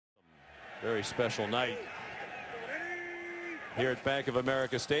Very special night here at Bank of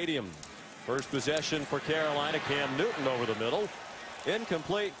America Stadium. First possession for Carolina. Cam Newton over the middle.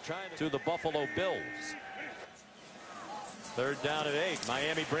 Incomplete. Trying to the Buffalo Bills. Third down at 8.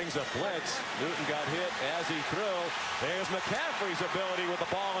 Miami brings a blitz. Newton got hit as he threw. There's McCaffrey's ability with the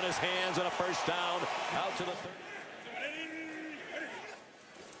ball in his hands and a first down out to the 30.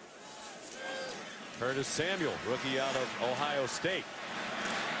 Curtis Samuel, rookie out of Ohio State.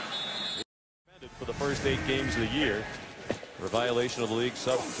 For the first 8 games of the year for a violation of the league's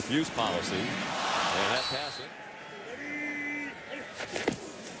substance abuse policy. And that passing.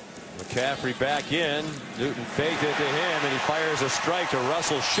 McCaffrey back in. Newton faked it to him, and he fires a strike to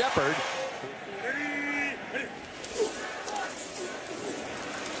Russell Shepard.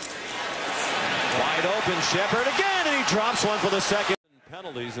 Wide open Shepard again, and he drops one for the second.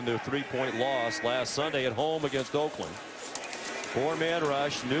 Penalties in their 3-point loss last Sunday at home against Oakland. 4-man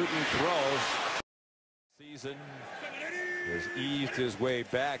rush. Newton throws. Season has eased his way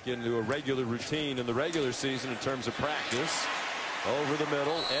back into a regular routine in the regular season in terms of practice. Over the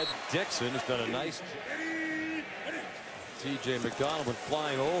middle, Ed Dixon has done a nice job. T.J. McDonald went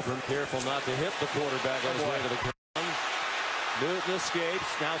flying over him, careful not to hit the quarterback on his way to the ground. Newton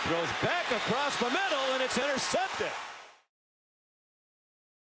escapes, now throws back across the middle, and it's intercepted.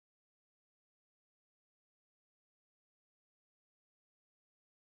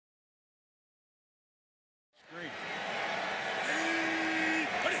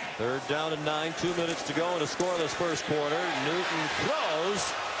 Third down and 9, 2 minutes to go in a scoreless first quarter. Newton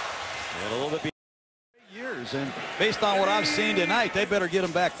throws, and a little bit. Years, and based on what I've seen tonight, they better get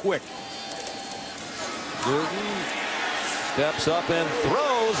him back quick. Newton steps up and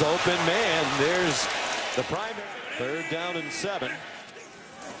throws, open man. There's the primary. Third down and 7.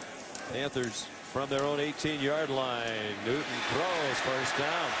 Panthers from their own 18-yard line. Newton throws, first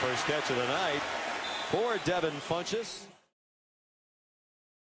down, first catch of the night for Devin Funchess.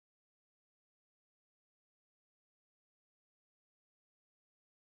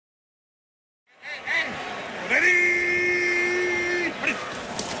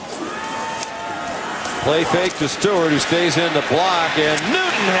 Play fake to Stewart, who stays in the block, and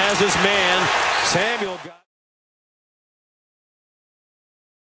Newton has his man. Samuel got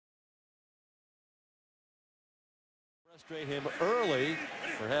frustrate him early,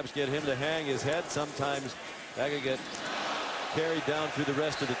 perhaps get him to hang his head. Sometimes that could get carried down through the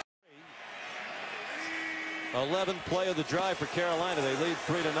rest of the 11th play of the drive for Carolina. They lead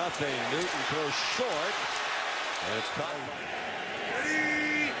 3-0. Newton throws short, and it's caught.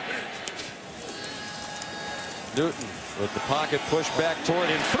 Newton with the pocket pushed back toward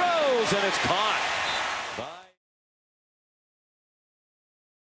him, throws, and it's caught by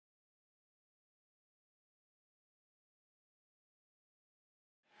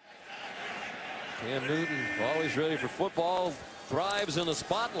Cam Newton, always ready for football, thrives in the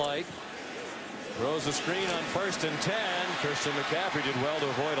spotlight. Throws a screen on 1st and 10. Christian McCaffrey did well to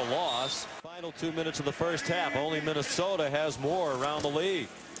avoid a loss. Final 2 minutes of the first half. Only Minnesota has more around the league.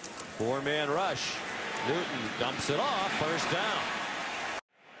 4-man rush. Newton dumps it off, first down.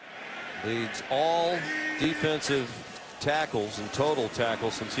 Leads all defensive tackles and total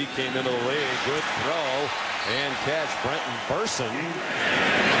tackles since he came into the league. Good throw and catch, Brenton Burson.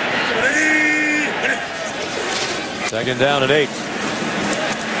 Second down and 8.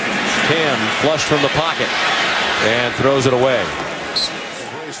 Cam flushed from the pocket and throws it away.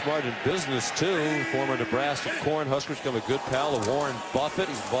 Very smart in business too. Former Nebraska Cornhuskers, become a good pal of Warren Buffett.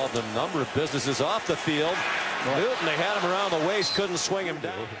 He's involved in a number of businesses off the field. Newton, they had him around the waist, couldn't swing him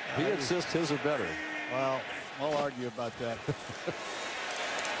down. He insists his are better. Well, I'll argue about that.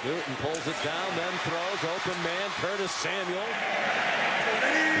 Newton pulls it down, then throws, open man, Curtis Samuel.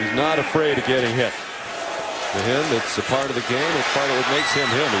 He's not afraid of getting hit. To him, it's a part of the game. It's part of what makes him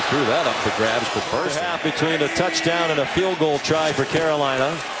him. He threw that up for grabs for Burson. Half between a touchdown and a field goal try for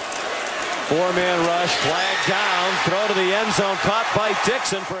Carolina. 4-man rush, flag down, throw to the end zone, caught by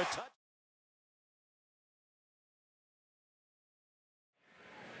Dixon for a touchdown.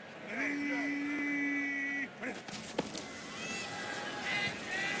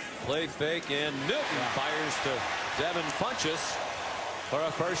 Play fake, and Newton fires to Devin Funchess for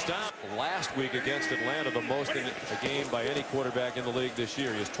a first down. Last week against Atlanta, the most in a game by any quarterback in the league this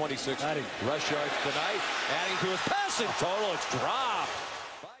year. He has 26 rush yards tonight. Adding to his passing total, it's dropped.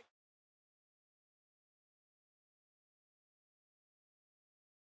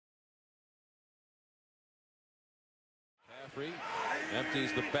 McCaffrey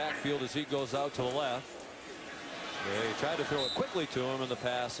empties the backfield as he goes out to the left. They tried to throw it quickly to him, and the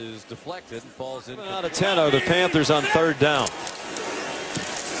pass is deflected and falls in. Out of 10 are the Panthers on third down.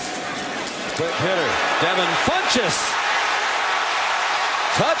 Quick hitter, Devin Funchess.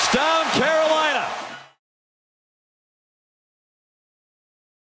 Touchdown, Carolina.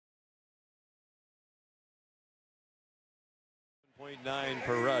 0.9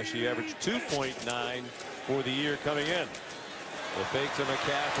 per rush. He averaged 2.9 for the year coming in. The fake to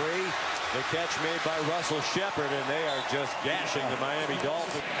McCaffrey. The catch made by Russell Shepard, and they are just gashing the Miami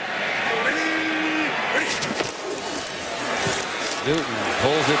Dolphins. Newton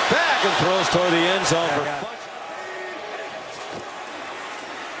pulls it back and throws toward the end zone for Funch.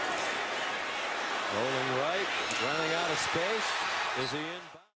 Rolling right, running out of space. Is he in?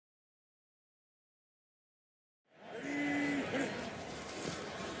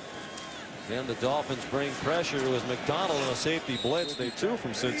 Then the Dolphins bring pressure to his McDonald and a safety blitz. They too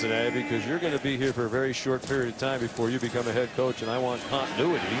from Cincinnati, because you're going to be here for a very short period of time before you become a head coach, and I want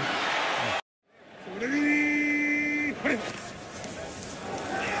continuity.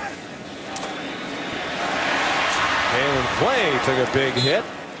 Kalen Clay took a big hit,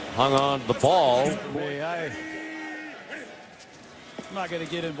 hung on to the ball. I'm not going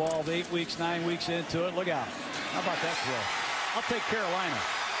to get involved 8 weeks, 9 weeks into it. Look out. How about that throw? I'll take Carolina.